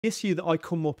The issue that I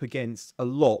come up against a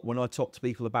lot when I talk to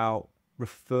people about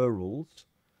referrals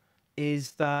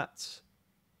is that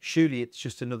surely it's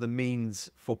just another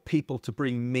means for people to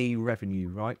bring me revenue,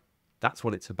 right? That's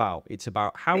what it's about. It's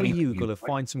about how are you going to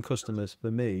find some customers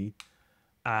for me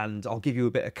and I'll give you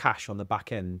a bit of cash on the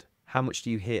back end. How much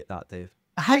do you hate that, Dave?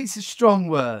 Hate's a strong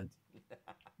word,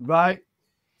 right?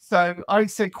 So I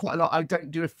say quite a lot, I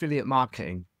don't do affiliate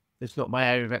marketing. It's not my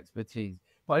area of expertise.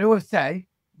 But I always say,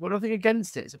 got nothing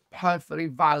against it. It's a perfectly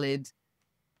valid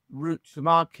route to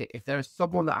market. If there is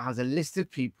someone that has a list of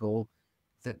people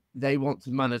that they want to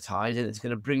monetize and it's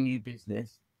going to bring you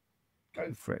business,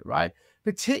 go for it, right?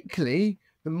 Particularly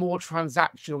the more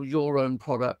transactional your own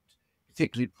product,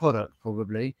 particularly product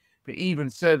probably, but even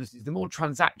services, the more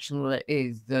transactional it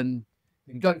is, then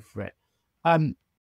go for it.